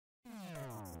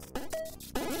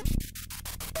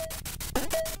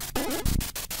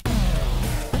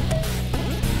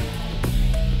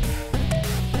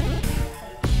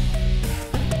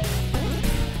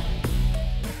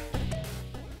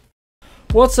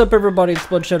What's up everybody, it's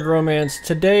Bloodshed Romance.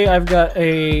 Today I've got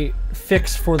a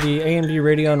fix for the AMD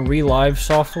Radeon Relive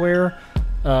software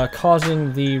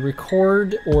causing the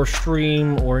record or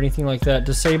stream or anything like that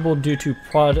disabled due to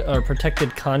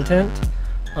protected content.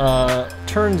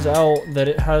 Turns out that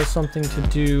it has something to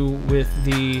do with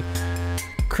the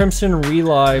Crimson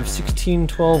Relive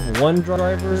 16.12.1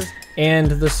 drivers and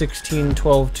the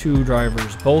 16.12.2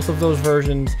 drivers. Both of those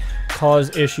versions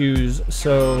cause issues,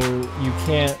 so you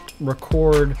can't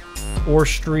record or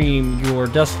stream your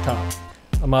desktop.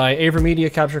 My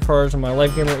AverMedia capture cards and my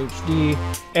LiveGamer HD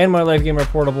and my LiveGamer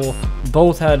Portable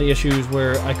both had issues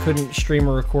where I couldn't stream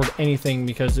or record anything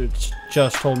because it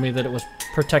just told me that it was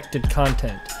protected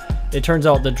content. It turns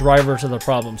out the drivers are the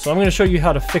problem. So I'm going to show you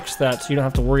how to fix that so you don't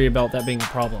have to worry about that being a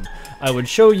problem. I would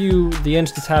show you the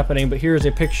instance happening, but here's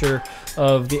a picture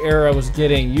of the error I was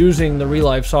getting using the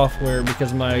Relive software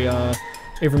because my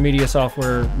AverMedia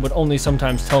software would only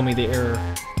sometimes tell me the error.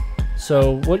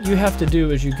 So what you have to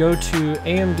do is you go to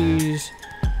AMD's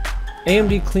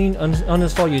AMD Clean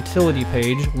Uninstall Utility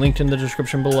page, linked in the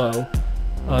description below.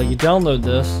 You download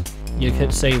this, you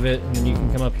hit save it, and then you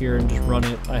can come up here and just run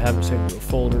it. I have it saved to a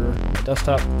folder on my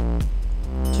desktop.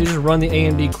 So you just run the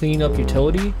AMD Cleanup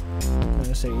Utility. I'm going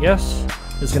to say yes.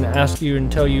 It's going to ask you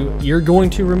and tell you you're going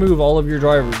to remove all of your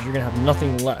drivers. You're going to have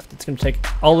nothing left. It's going to take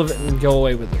all of it and go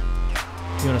away with it.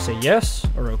 You want to say yes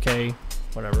or okay,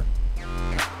 whatever.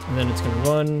 And then it's going to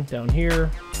run down here.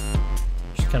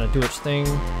 Just kind of do its thing.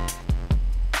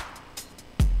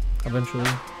 Eventually,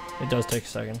 it does take a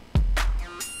second.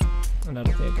 And I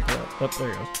don't think it can pull up. Oh,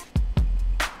 there it goes.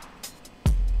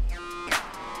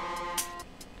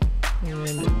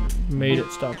 And it made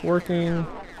it stop working.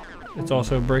 It's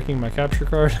also breaking my capture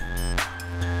card.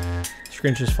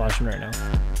 Screen's just flashing right now.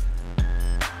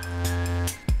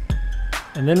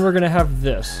 And then we're gonna have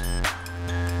this,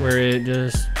 where it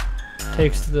just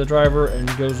takes the driver and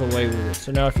goes away with it.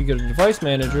 So now if you go to Device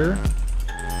Manager,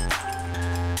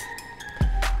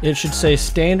 it should say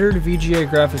Standard VGA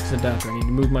Graphics Adapter. I need to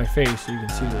move my face so you can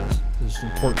see this. This is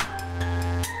important.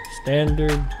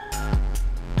 Standard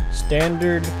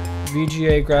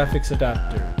VGA Graphics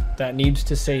Adapter. That needs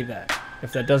to say that.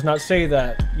 If that does not say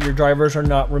that, your drivers are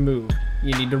not removed.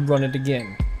 You need to run it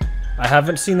again. I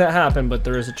haven't seen that happen, but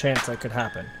there is a chance that could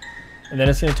happen. And then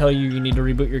it's going to tell you need to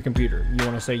reboot your computer. You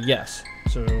want to say yes.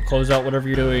 So close out whatever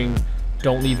you're doing.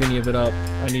 Don't leave any of it up.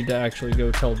 I need to actually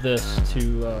go tell this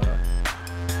to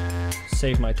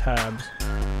save my tabs.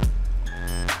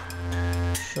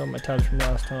 Show my tabs from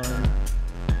last time.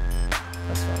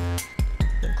 That's fine.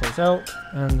 Then close out,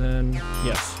 and then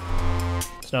yes.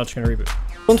 So now it's going to reboot.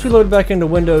 Once we load back into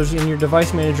Windows, in your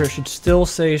device manager, it should still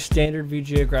say Standard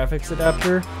VGA Graphics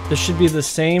Adapter. This should be the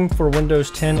same for Windows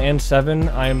 10 and 7.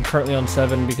 I am currently on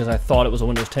 7 because I thought it was a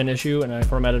Windows 10 issue and I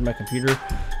formatted my computer.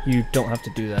 You don't have to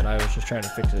do that. I was just trying to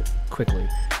fix it quickly.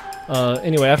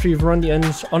 Anyway, after you've run the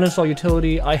uninstall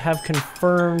utility, I have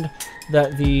confirmed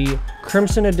that the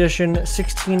Crimson Edition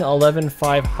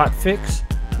 16.11.5 hotfix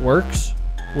works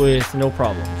with no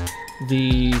problems.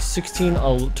 The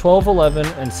 16.12.11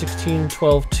 and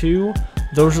 16.12.2,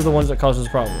 those are the ones that cause this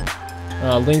problem.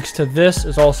 Links to this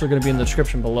is also going to be in the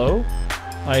description below.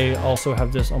 I also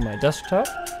have this on my desktop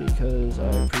because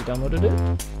I pre-downloaded it.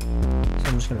 So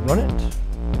I'm just going to run it.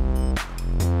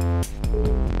 I'm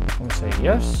going to say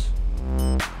yes.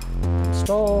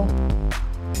 Install.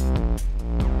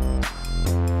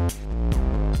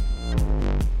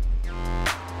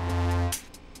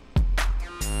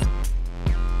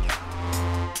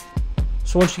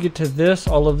 So once you get to this,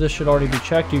 all of this should already be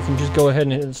checked. You can just go ahead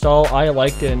and install. I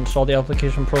like to install the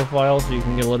application profile so you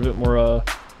can get a little bit more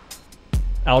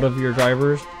out of your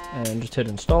drivers, and just hit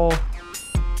install.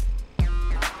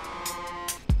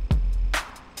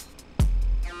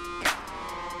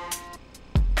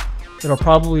 It'll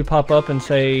probably pop up and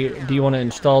say, do you want to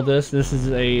install this? This is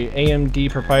a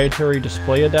AMD proprietary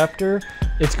display adapter.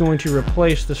 It's going to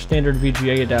replace the standard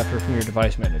VGA adapter from your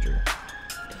device manager.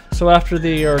 So after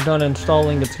they are done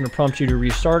installing, it's going to prompt you to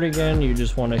restart again. You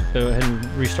just want to go ahead and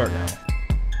restart now.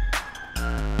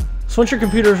 So once your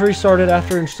computer is restarted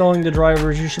after installing the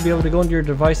drivers, you should be able to go into your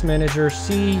device manager,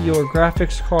 see your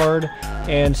graphics card,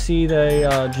 and see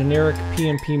the generic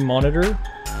PMP monitor.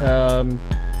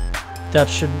 That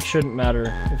shouldn't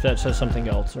matter if that says something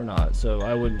else or not, so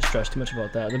I wouldn't stress too much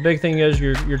about that. The big thing is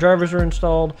your drivers are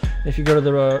installed. If you go to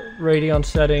the Radeon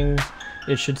settings,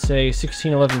 it should say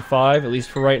 16.11.5, at least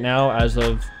for right now, as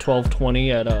of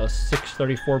 12:20 at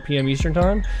 6:34 p.m. Eastern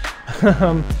Time.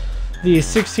 The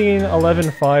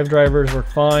 16.11.5 drivers work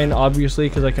fine, obviously,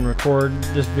 because I can record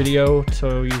this video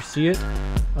so you see it.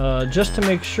 Just to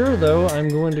make sure, though, I'm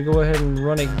going to go ahead and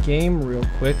run a game real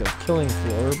quick of Killing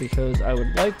Floor, because I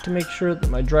would like to make sure that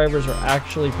my drivers are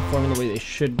actually performing the way they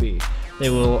should be.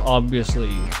 They will obviously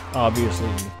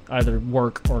either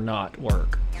work or not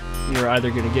work. You're either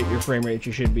going to get your frame rate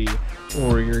you should be,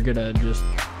 or you're going to just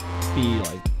be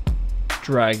like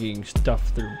dragging stuff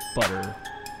through butter.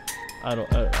 I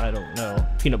don't know.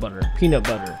 Peanut butter.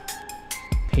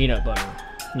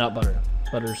 Not butter.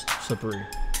 Butter's slippery.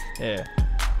 Yeah.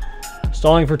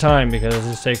 Stalling for time because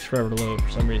this takes forever to load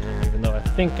for some reason, even though I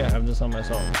think I have this on my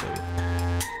solid state.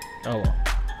 Oh well.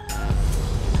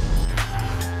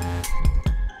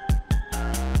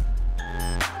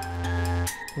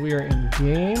 We are in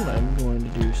game. I'm going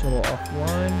to do solo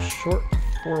offline, short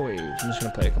 4 waves. I'm just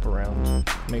going to play a couple rounds,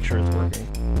 make sure it's working.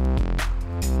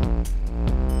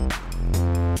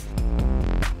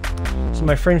 So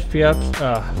my frames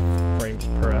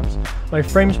my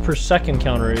frames per second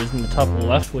counter is in the top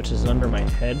left, which is under my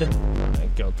head. I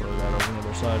go throw that over the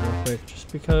other side real quick,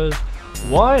 just because.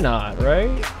 Why not,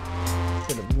 right?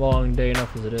 It's been a long day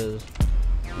enough as it is.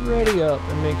 Ready up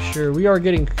and make sure we are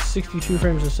getting 62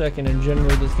 frames a second, and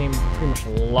generally this game pretty much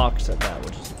locks at that,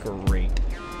 which is great.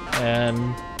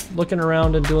 And looking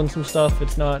around and doing some stuff,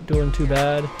 it's not doing too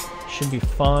bad. Should be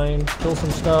fine. Kill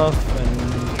some stuff, and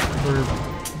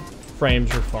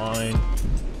frames are fine.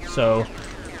 So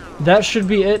that should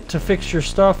be it to fix your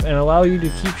stuff and allow you to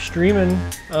keep streaming.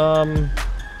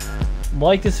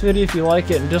 Like this video if you like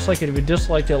it, and dislike it if you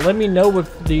disliked it. Let me know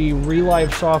if the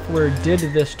Relive software did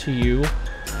this to you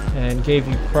and gave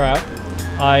you crap.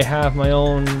 I have my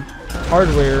own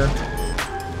hardware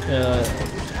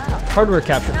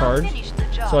capture cards,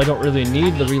 so I don't really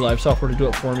need the Relive software to do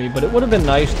it for me, but it would have been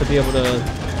nice to be able to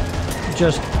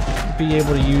just be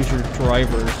able to use your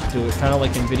drivers to do it, kind of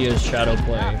like NVIDIA's Shadow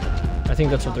Play. I think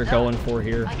that's what they're going for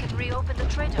here.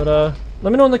 But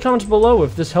let me know in the comments below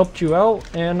if this helped you out,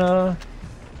 and I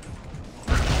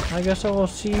guess I will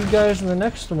see you guys in the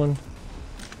next one.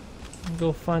 I'll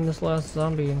go find this last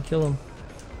zombie and kill him.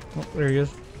 Oh, there he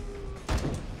is.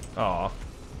 Aw.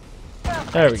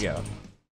 There we go.